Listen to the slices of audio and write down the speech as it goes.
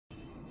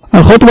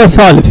الخطوة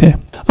الثالثة،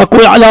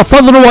 أقول على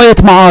فضل رواية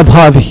معاذ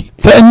هذه،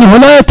 فإنه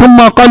لا يتم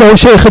ما قاله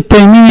شيخ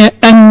التيمية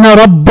أن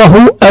ربه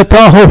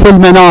أتاه في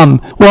المنام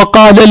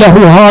وقال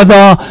له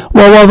هذا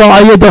ووضع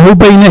يده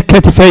بين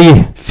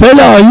كتفيه،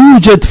 فلا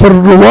يوجد في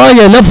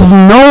الرواية لفظ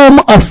نوم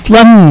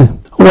أصلا،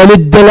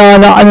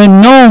 وللدلالة على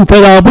النوم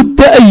فلا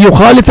بد أن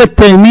يخالف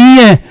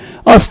التيمية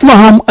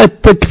أصلهم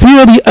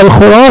التكفيري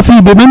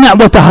الخرافي بمنع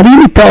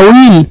وتحريم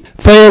التأويل،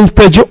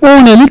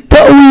 فيلتجئون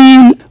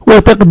للتأويل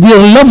وتقدير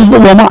اللفظ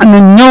ومعنى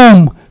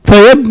النوم،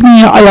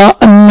 فيبني على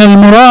أن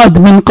المراد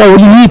من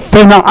قوله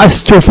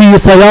فنعست في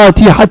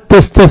صلاتي حتى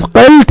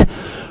استثقلت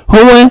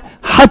هو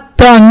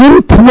حتى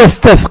نمت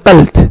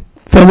واستثقلت،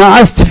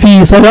 فنعست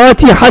في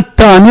صلاتي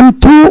حتى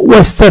نمت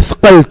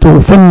واستثقلت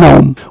في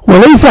النوم،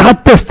 وليس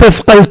حتى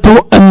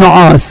استثقلت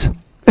النعاس.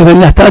 إذا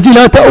نحتاج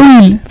إلى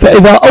تأويل،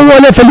 فإذا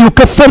أول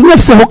فليكفر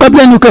نفسه قبل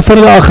أن يكفر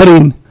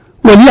الآخرين،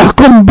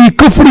 وليحكم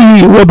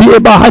بكفره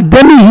وبإباحة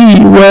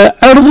دمه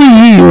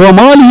وعرضه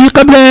وماله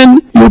قبل أن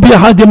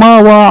يبيح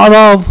دماء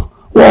وأعراض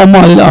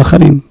وأموال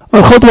الآخرين.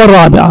 الخطوة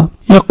الرابعة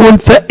يقول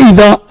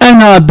فإذا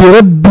أنا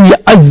بربي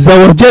عز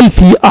وجل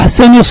في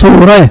أحسن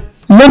صورة.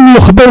 لم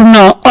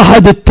يخبرنا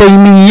أحد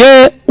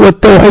التيمية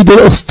والتوحيد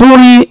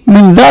الأسطوري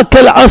من ذاك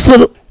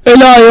العصر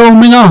إلى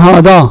يومنا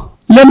هذا،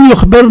 لم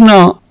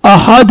يخبرنا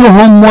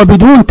أحدهم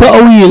وبدون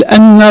تأويل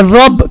أن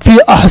الرب في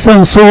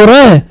أحسن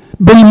صورة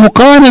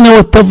بالمقارنة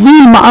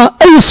والتفضيل مع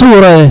أي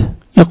صورة.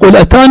 يقول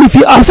أتاني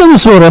في أحسن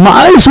صورة،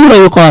 مع أي صورة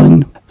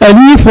يقارن؟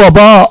 أليف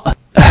وباء،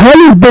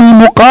 هل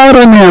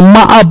بالمقارنة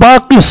مع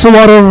باقي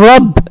صور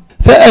الرب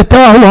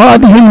فأتاه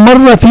هذه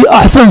المرة في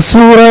أحسن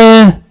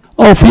صورة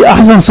أو في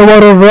أحسن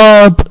صور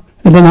الرب؟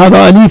 إذن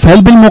هذا أليف،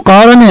 هل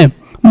بالمقارنة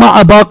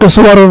مع باقي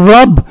صور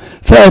الرب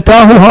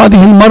فأتاه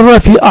هذه المرة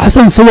في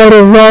أحسن صور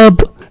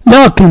الرب؟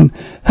 لكن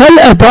هل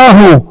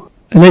أتاه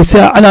ليس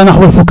على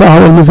نحو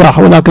الفكاهة والمزاح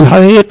ولكن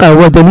حقيقة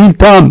ودليل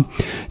تام،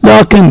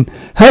 لكن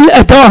هل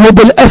أتاه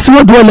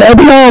بالأسود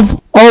والأبيض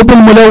أو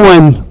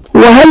بالملون؟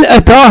 وهل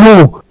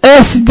أتاه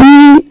SD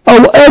أو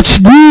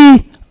HD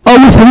أو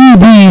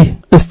 3D؟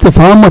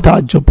 استفهام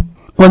وتعجب.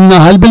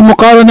 قلنا هل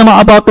بالمقارنة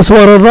مع باقي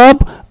صور الرب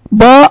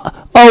باء،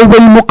 أو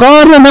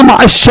بالمقارنة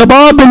مع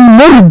الشباب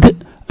المرد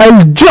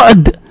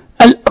الجعد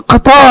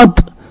الأقطاد،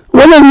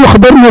 ولم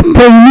يخبرنا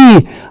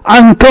التيمي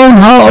عن كون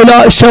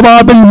هؤلاء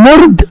الشباب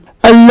المرد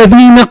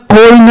الذين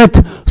قولنت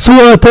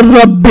صورة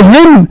الرب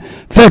بهم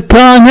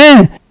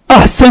فكان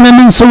أحسن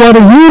من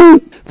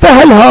صورهم،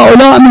 فهل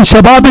هؤلاء من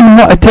شباب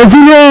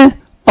المعتزلة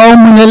أو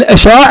من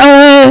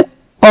الأشاعرة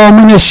أو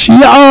من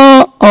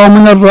الشيعة أو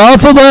من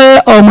الرافضة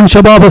أو من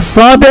شباب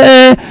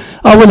الصابئة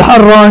أو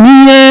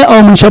الحرانية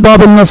أو من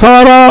شباب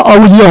النصارى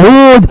أو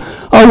اليهود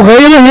أو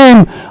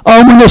غيرهم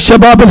أو من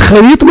الشباب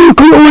الخليط من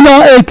كل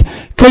أولئك،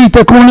 كي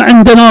تكون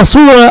عندنا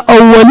صورة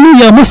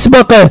أولية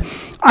مسبقة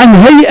عن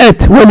هيئة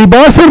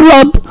ولباس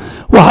الرب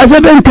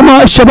وحسب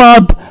انتماء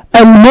الشباب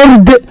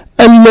المرد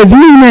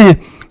الذين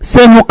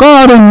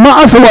سنقارن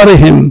مع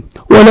صورهم.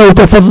 ولو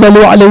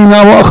تفضلوا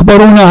علينا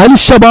وأخبرونا هل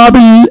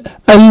الشباب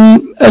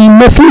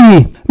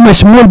المثلي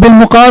مشمول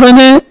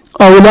بالمقارنة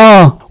أو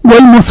لا؟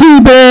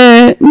 والمصيبة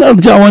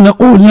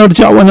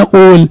نرجع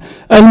ونقول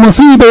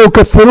المصيبة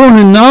يكفرون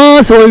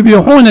الناس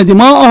ويبيحون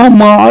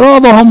دماءهم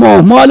وأعراضهم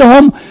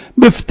وأموالهم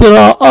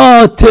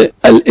بافتراءات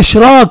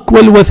الإشراك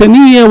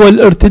والوثنية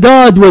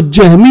والارتداد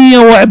والجهمية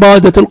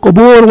وعبادة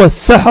القبور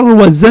والسحر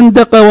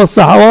والزندقة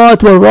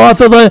والصحوات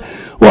والرافضة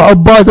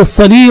وعباد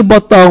الصليب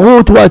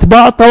والطاغوت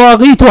وأتباع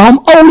الطواغيت، وهم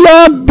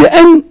أولى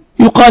بأن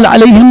يقال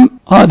عليهم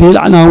هذه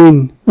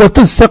العناوين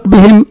وتلصق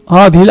بهم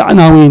هذه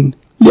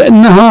العناوين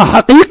لأنها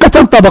حقيقة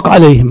تنطبق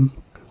عليهم.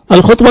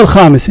 الخطوة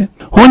الخامسة،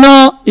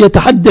 هنا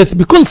يتحدث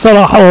بكل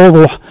صراحة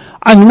ووضوح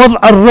عن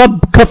وضع الرب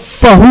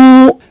كفه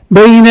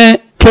بين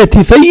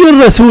كتفي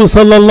الرسول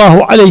صلى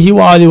الله عليه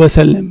وآله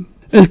وسلم.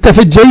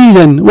 التفت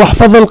جيدا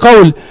واحفظ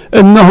القول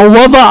انه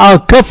وضع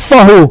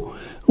كفه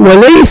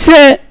وليس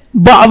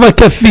بعض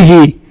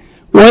كفه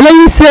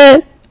وليس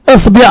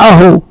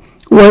اصبعه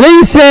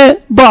وليس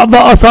بعض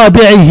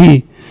اصابعه،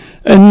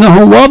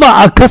 انه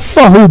وضع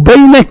كفه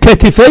بين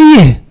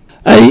كتفيه،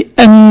 اي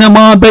ان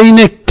ما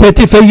بين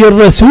كتفي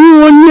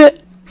الرسول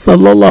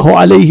صلى الله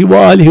عليه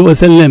وآله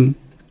وسلم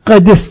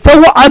قد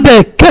استوعب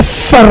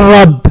كف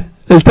الرب.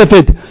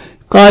 التفت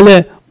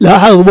قال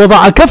لاحظ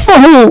وضع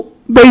كفه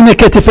بين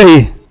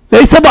كتفيه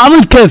ليس بعض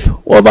الكف،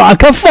 وضع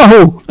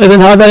كفه.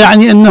 إذن هذا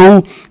يعني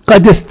أنه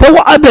قد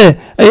استوعب،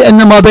 أي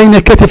أن ما بين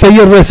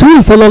كتفي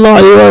الرسول صلى الله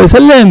عليه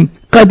وسلم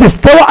قد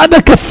استوعب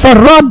كف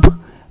الرب،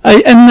 أي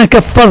أن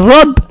كف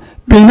الرب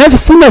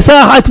بنفس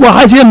مساحة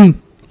وحجم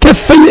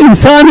كف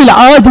الإنسان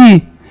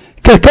العادي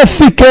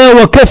ككفك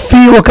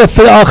وكفي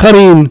وكف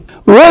الآخرين.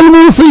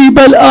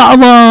 والمصيبة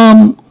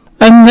الأعظم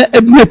أن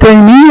ابن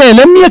تيمية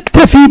لم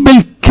يكتفي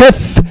بالكف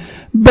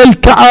بل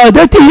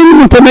كعادته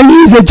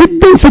المتميزة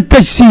جدا في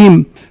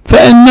التجسيم،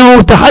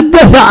 فإنه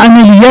تحدث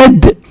عن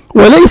اليد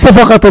وليس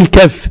فقط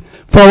الكف،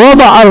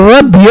 فوضع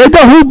الرب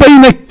يده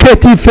بين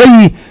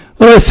كتفي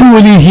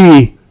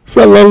رسوله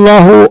صلى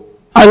الله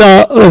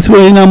على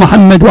رسولنا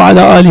محمد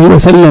وعلى آله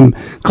وسلم.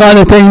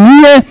 قال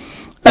تيمية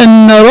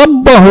أن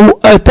ربه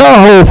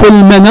أتاه في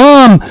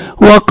المنام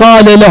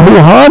وقال له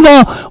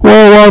هذا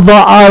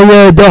ووضع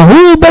يده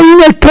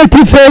بين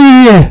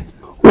كتفيه،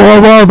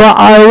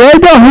 ووضع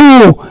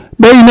يده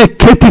بين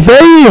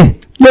كتفيه،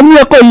 لم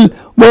يقل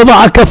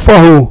وضع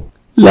كفه،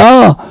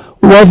 لا،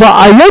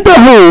 وضع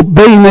يده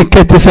بين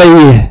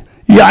كتفيه،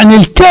 يعني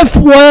الكف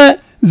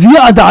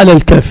وزيادة على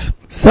الكف.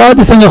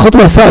 سادسا،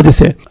 الخطوة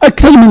السادسة،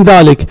 أكثر من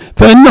ذلك،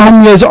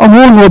 فإنهم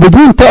يزعمون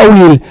وبدون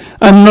تأويل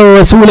أن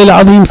الرسول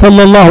العظيم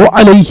صلى الله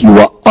عليه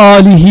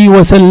وآله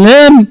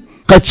وسلم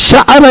قد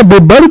شعر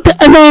ببرد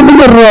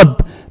أنامل الرب،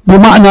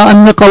 بمعنى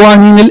أن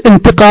قوانين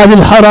الانتقال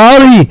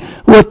الحراري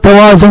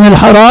والتوازن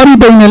الحراري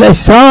بين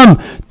الأجسام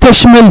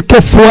تشمل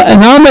كف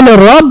وأنامل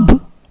الرب،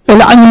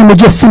 العن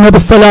المجسمة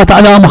بالصلاة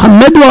على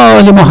محمد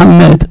وآل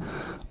محمد.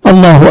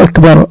 الله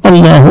أكبر،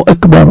 الله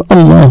أكبر،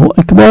 الله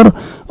أكبر،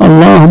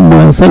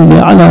 اللهم صل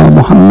على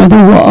محمد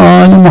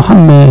وآل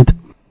محمد.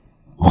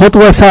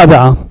 خطوة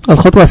سابعة،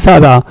 الخطوة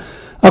السابعة،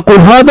 أقول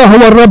هذا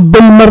هو الرب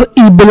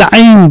المرئي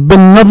بالعين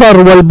بالنظر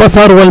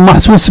والبصر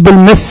والمحسوس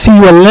بالمس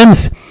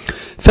واللمس،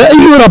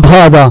 فأي رب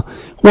هذا؟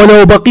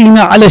 ولو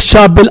بقينا على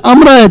الشاب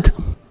الأمرد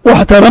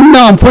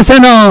واحترمنا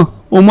أنفسنا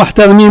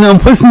ومحترمين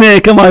أنفسنا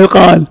كما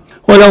يقال،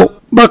 ولو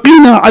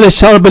بقينا على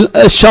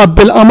الشاب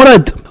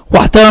الأمرد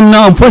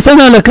واحترمنا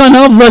أنفسنا لكان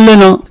أفضل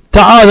لنا.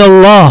 تعالى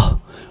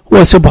الله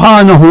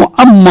وسبحانه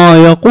عما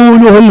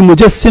يقوله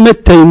المجسمة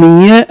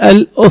التيمية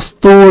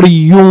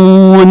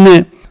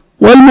الأسطوريون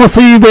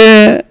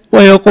والمصيبة،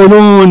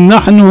 ويقولون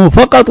نحن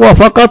فقط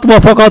وفقط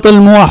وفقط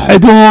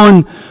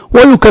الموحدون،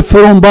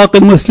 ويكفرون باقي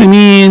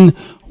المسلمين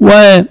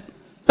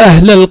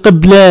وأهل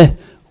القبلة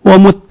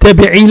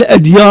ومتبعي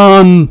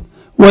الأديان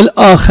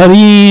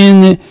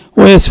والآخرين،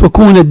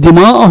 ويسفكون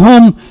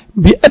دماءهم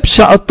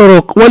بأبشع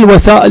الطرق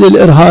والوسائل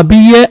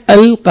الإرهابية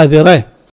القذرة.